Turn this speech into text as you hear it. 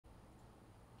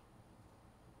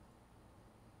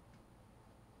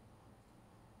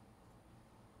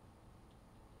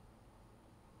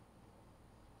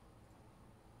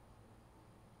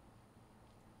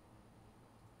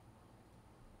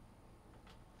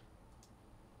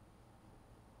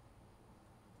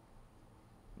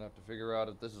I have to figure out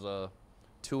if this is a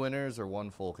 2 winners or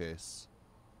 1 full case.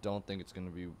 Don't think it's going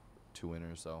to be 2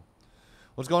 winners, so.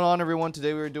 What's going on, everyone?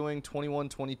 Today we are doing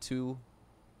 21-22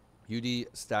 UD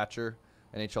Stature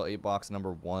NHL 8-box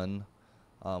number 1.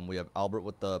 We have Albert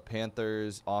with the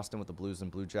Panthers, Austin with the Blues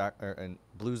and Blue Jackets.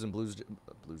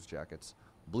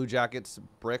 Blue Jackets,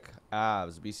 Brick,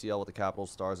 Avs, BCL with the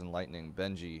Capitals, Stars, and Lightning.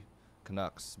 Benji,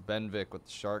 Canucks. Benvik with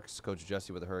the Sharks. Coach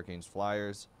Jesse with the Hurricanes,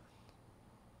 Flyers.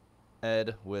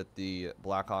 Ed with the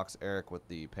Blackhawks. Eric with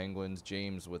the Penguins.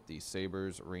 James with the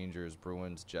Sabres, Rangers,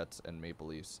 Bruins, Jets, and Maple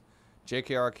Leafs.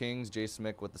 JKR Kings. Jay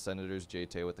Smick with the Senators. Jay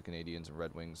Tay with the Canadiens and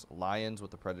Red Wings. Lions with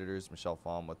the Predators. Michelle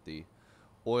Fahm with the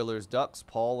Oilers. Ducks.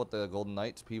 Paul with the Golden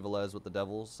Knights. P. Velez with the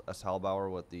Devils. S.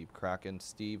 Halbauer with the Kraken.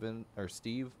 Steve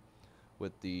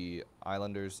with the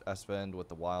Islanders. Esvend with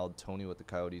the Wild. Tony with the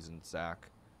Coyotes. And Zach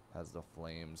has the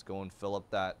Flames. Go and fill up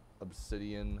that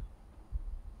Obsidian.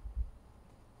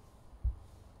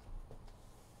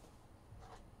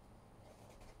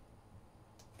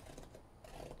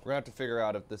 We're going to have to figure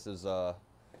out if this is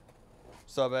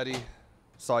Sub Eddie.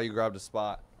 Saw you grabbed a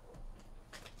spot.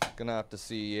 Gonna have to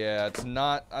see. Yeah, it's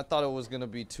not. I thought it was going to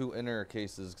be 2 inner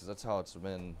cases because that's how it's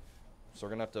been. So we're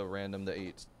going to have to random the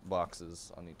 8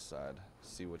 boxes on each side.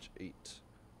 See which 8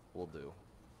 we'll do.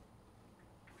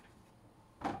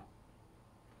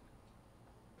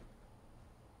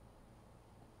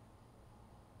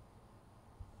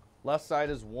 Left side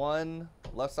is 1.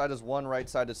 Left side is 1. Right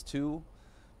side is 2.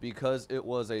 Because it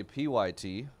was a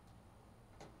PYT,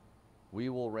 we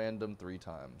will random 3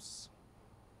 times.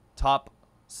 Top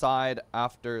side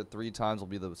after 3 times will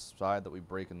be the side that we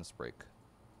break in this break.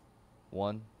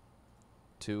 1,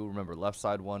 2. Remember, left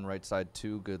side 1, right side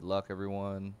 2. Good luck,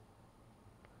 everyone.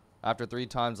 After 3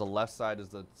 times, the left side is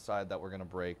the side that we're going to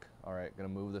break. All right, going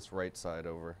to move this right side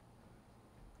over.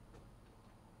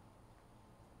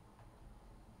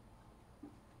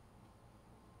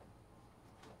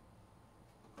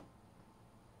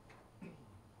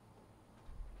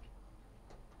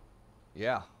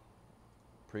 Yeah.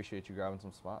 Appreciate you grabbing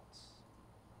some spots.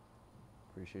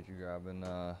 Appreciate you grabbing,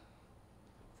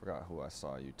 forgot who I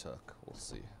saw you took. We'll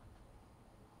see.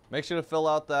 Make sure to fill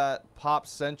out that Pop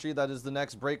Century. That is the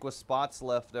next break with spots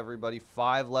left, everybody.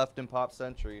 5 left in Pop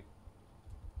Century.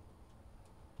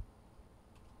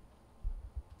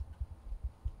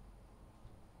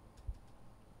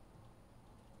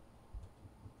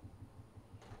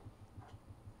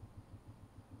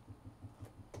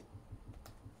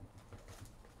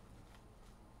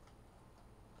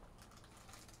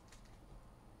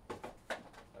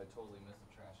 I totally missed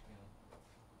the trash can.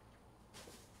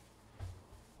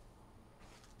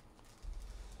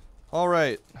 All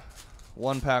right,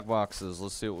 1-pack boxes.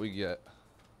 Let's see what we get.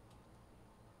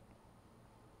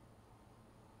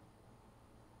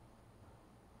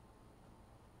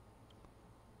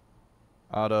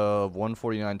 Out of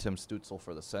 149, Tim Stutzel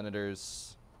for the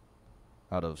Senators.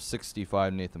 Out of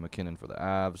 65, Nathan McKinnon for the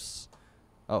Avs.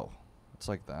 Oh, it's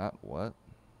like that. What?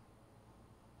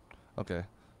 Okay.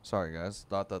 Sorry, guys.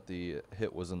 Thought that the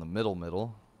hit was in the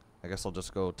middle. I guess I'll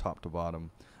just go top to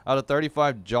bottom. Out of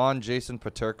 35, Jason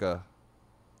Paterka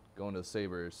going to the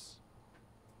Sabres.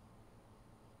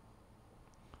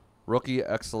 Rookie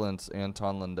Excellence,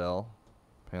 Anton Lundell,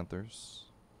 Panthers.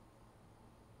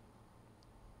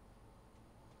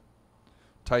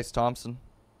 Tice Thompson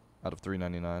out of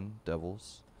 399,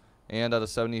 Devils. And out of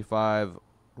 75,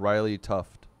 Riley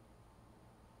Tuft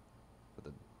for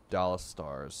the Dallas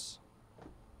Stars.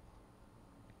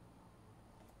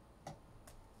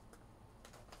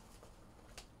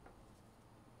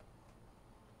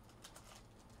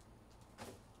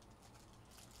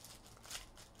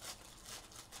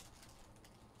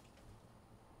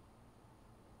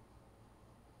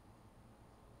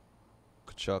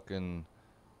 Kachuk and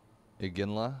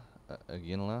Iginla.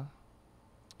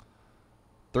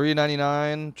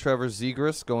 399, Trevor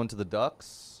Zegras going to the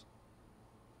Ducks.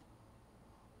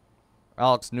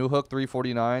 Alex Newhook,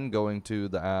 349, going to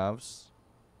the Avs.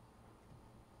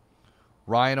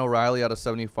 Ryan O'Reilly out of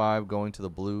 75, going to the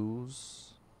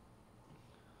Blues.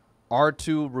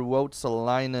 R2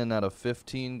 Ruotsalainen out of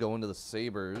 15, going to the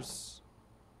Sabres.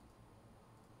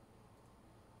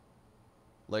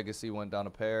 Legacy went down a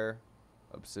pair.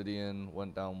 Obsidian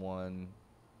went down 1.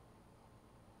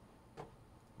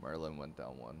 Merlin went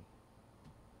down 1.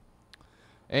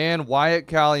 And Wyatt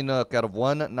Kalynuk out of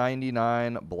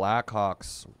 199,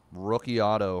 Blackhawks, rookie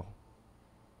auto.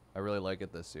 I really like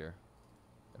it this year,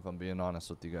 if I'm being honest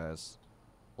with you guys.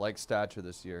 Like Stature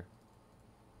this year.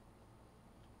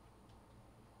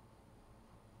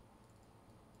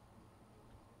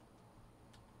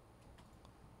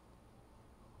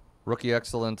 Rookie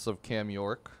excellence of Cam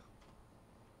York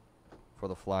for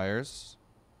the Flyers.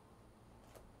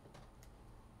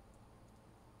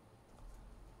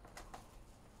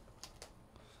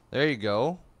 There you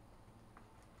go.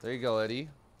 There you go, Eddie.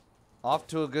 Off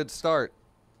to a good start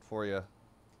for you.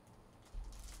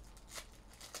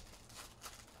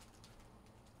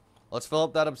 Let's fill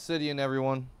up that obsidian,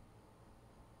 everyone.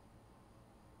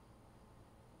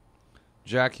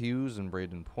 Jack Hughes and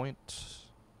Braden Point.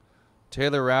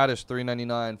 Taylor Radish,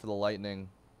 $3.99 for the Lightning.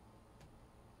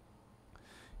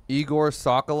 Igor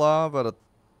Sokolov at a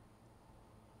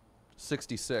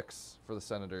 66 for the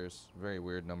Senators. Very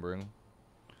weird numbering.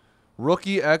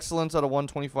 Rookie excellence at a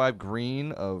 125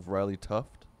 green of Riley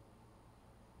Tuft.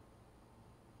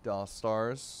 Dallas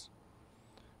Stars.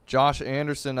 Josh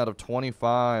Anderson out of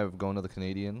 25 going to the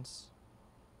Canadiens.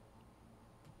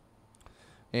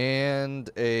 And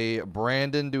a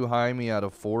Brandon Duhaime out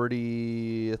of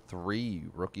 43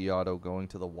 rookie auto going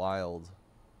to the Wild.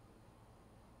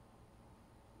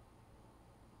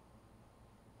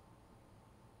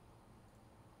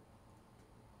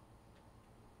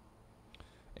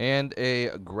 And a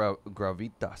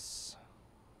Gravitas.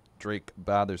 Drake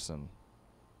Batherson.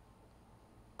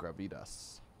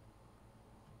 Gravitas.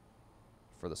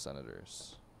 For the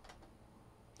Senators.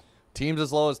 Teams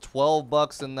as low as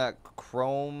 $12 in that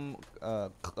Chrome,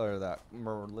 or that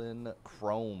Merlin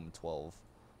Chrome 12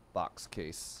 box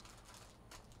case.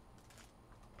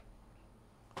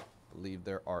 Believe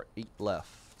there are 8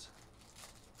 left.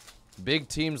 Big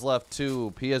teams left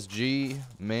too. PSG,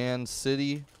 Man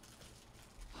City.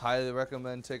 Highly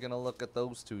recommend taking a look at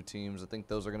those 2 teams. I think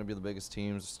those are going to be the biggest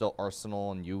teams. Still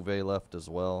Arsenal and Juve left as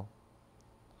well.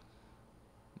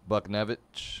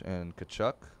 Buchnevich and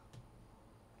Kachuk.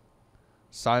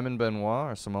 Simon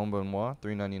Benoit or Simone Benoit,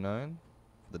 $3.99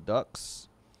 for the Ducks.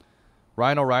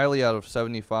 Ryan O'Reilly out of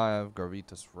 75,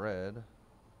 Gravitas red.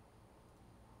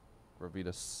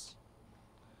 Gravitas.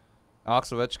 Alex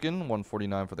Ovechkin,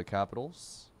 $149 for the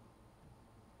Capitals.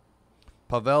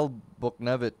 Pavel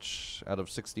Buchnevich out of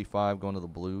 65 going to the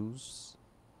Blues.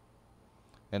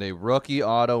 And a rookie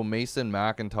auto, Mason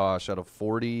McIntosh out of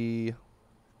 49.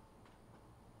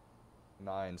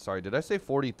 Sorry, did I say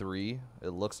 43? It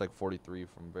looks like 43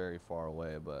 from very far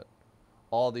away, but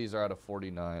all these are out of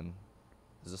 49.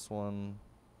 Is this one?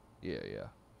 Yeah.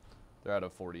 They're out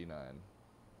of 49,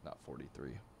 not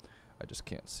 43. I just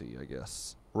can't see, I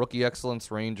guess. Rookie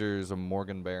excellence Rangers of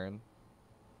Morgan Barron.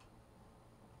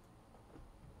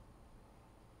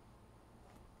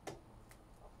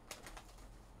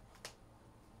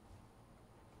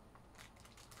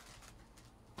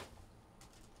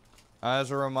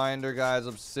 As a reminder, guys,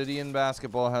 Obsidian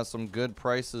Basketball has some good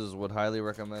prices. Would highly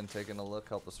recommend taking a look.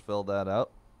 Help us fill that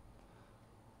out.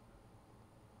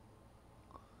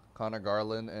 Connor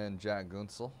Garland and Jack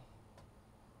Gunsel.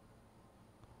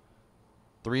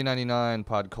 $3.99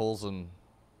 Pod Colson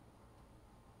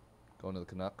going to the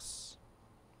Canucks.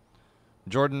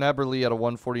 Jordan Eberle at a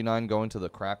 149 going to the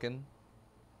Kraken.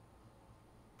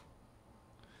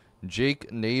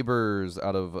 Jake Neighbors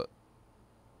out of...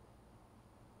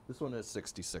 This one is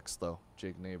 66, though.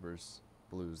 Jake Neighbors,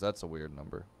 Blues. That's a weird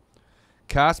number.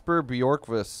 Casper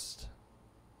Bjorkqvist.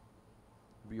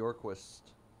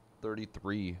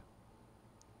 33.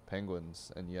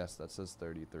 Penguins. And yes, that says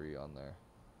 33 on there.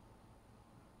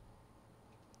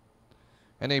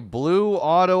 And a blue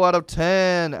auto out of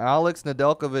 10. Alex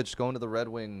Nedeljkovic going to the Red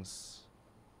Wings.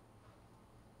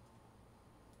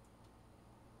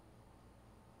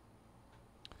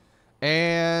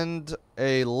 And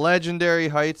a legendary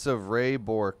heights of Ray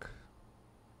Bourque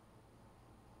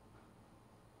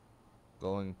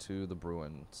going to the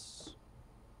Bruins.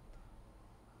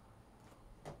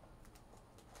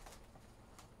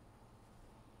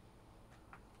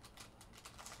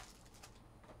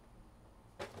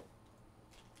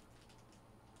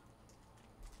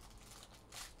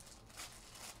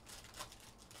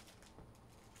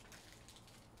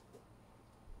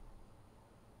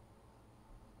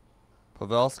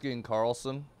 Pavelski and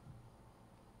Carlson.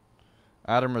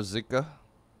 Adam Ruzicka,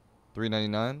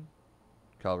 $3.99.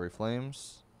 Calgary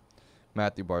Flames.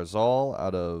 Matthew Barzal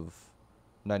out of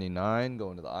 99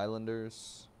 going to the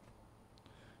Islanders.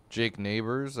 Jake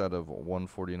Neighbors out of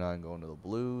 149 going to the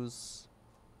Blues.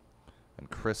 And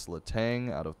Chris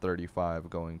Letang out of 35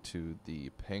 going to the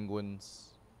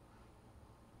Penguins.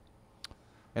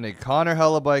 And a Connor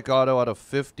Hellebuyck auto out of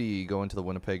 50 going to the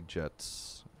Winnipeg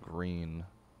Jets. Green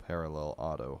parallel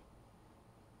auto.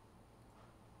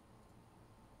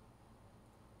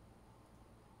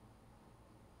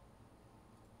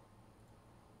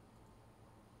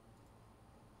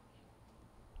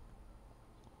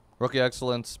 Rookie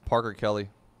excellence, Parker Kelly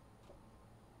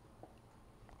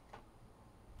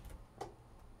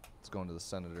going to the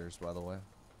Senators, by the way.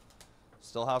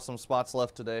 Still have some spots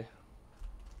left today.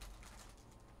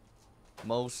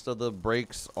 Most of the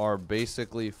breaks are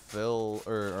basically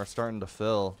are starting to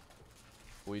fill.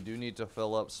 We do need to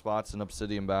fill up spots in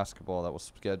Obsidian Basketball. That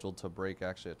was scheduled to break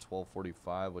actually at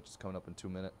 12:45, which is coming up in 2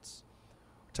 minutes.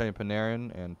 Artemi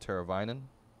Panarin and Teravainen.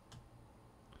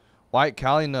 Wyatt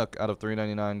Kalynuk out of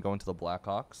 399 going to the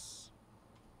Blackhawks.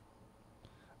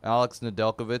 Alex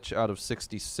Nedeljkovic out of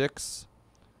 66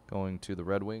 going to the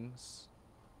Red Wings.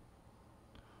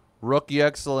 Rookie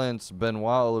Excellence,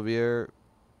 Benoit Olivier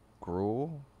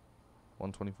Gruel,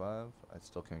 125. I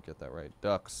still can't get that right.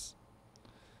 Ducks.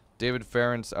 David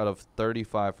Ferentz out of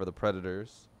 35 for the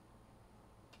Predators.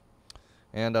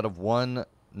 And out of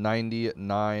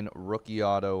 199, rookie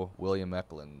auto, William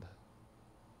Eklund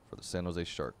for the San Jose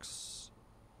Sharks.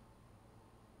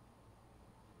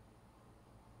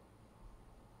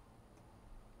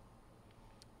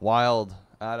 Wild,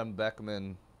 Adam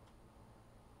Beckman,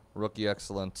 rookie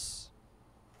excellence.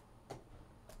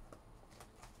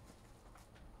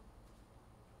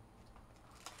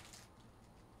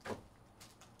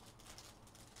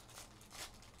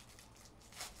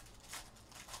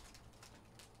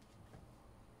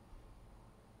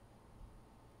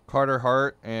 Carter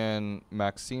Hart and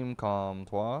Maxime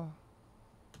Comtois.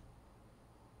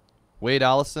 Wade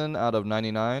Allison out of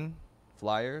 99,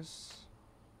 Flyers.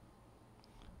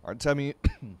 Artemi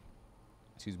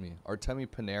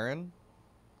Panarin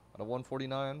out of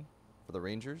 149 for the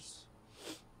Rangers.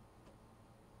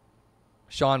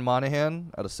 Sean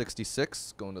Monahan out of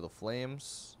 66 going to the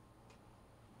Flames.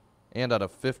 And out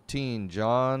of 15,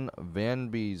 John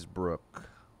Van Beesbrook.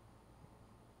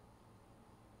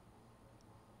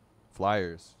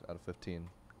 Flyers out of 15.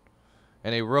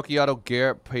 And a rookie auto,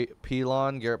 Garrett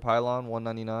Pylon,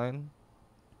 199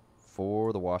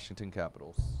 for the Washington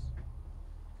Capitals.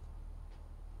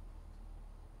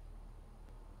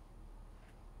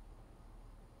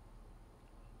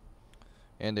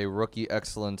 And a rookie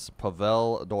excellence,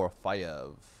 Pavel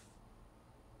Dorofeyev.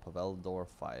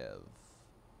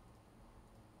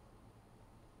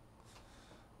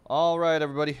 All right,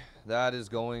 everybody. That is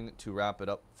going to wrap it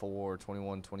up for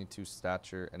 21-22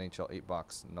 Stature NHL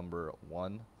 8-box number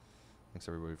 1. Thanks,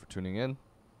 everybody, for tuning in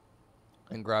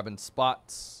and grabbing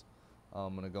spots.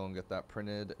 I'm going to go and get that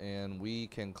printed, and we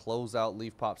can close out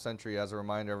Leaf Pop Century. As a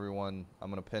reminder, everyone,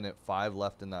 I'm going to pin it 5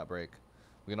 left in that break.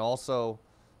 We can also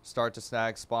start to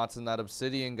snag spots in that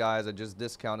Obsidian, guys. I just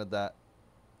discounted that.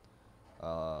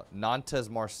 Nantes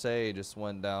Marseille just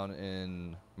went down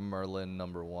in Merlin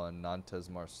number 1. Nantes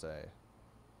Marseille.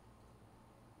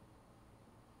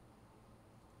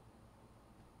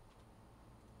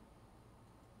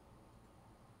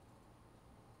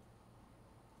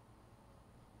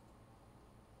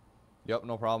 Yep,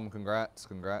 no problem. Congrats.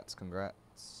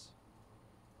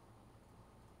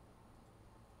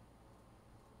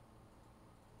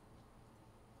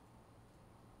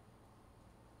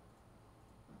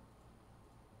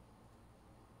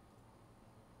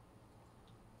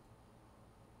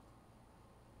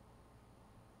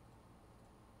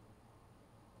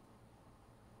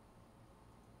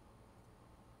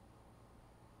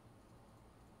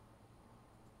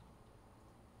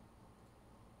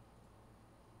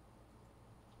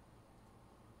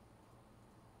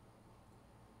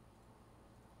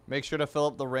 Make sure to fill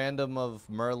up the random of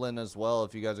Merlin as well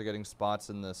if you guys are getting spots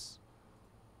in these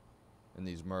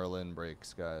Merlin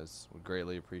breaks, guys. Would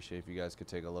greatly appreciate if you guys could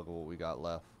take a look at what we got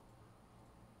left.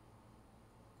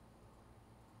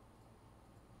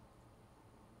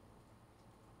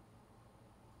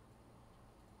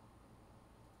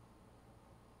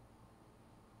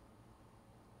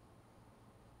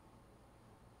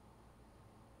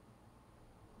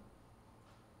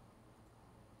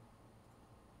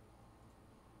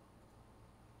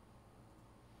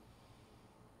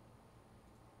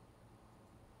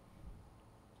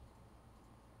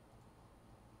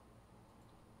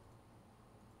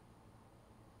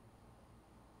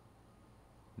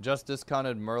 Just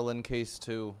discounted Merlin case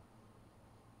 2.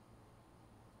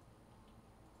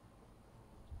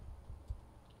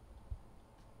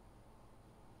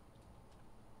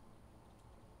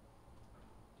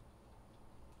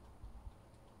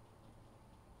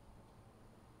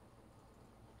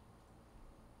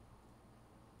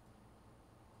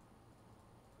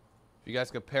 If you guys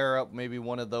could pair up maybe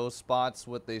one of those spots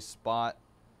with a spot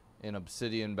in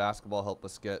Obsidian Basketball, help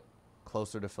us get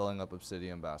closer to filling up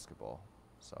Obsidian Basketball.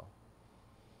 So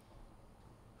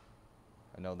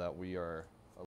I know that we are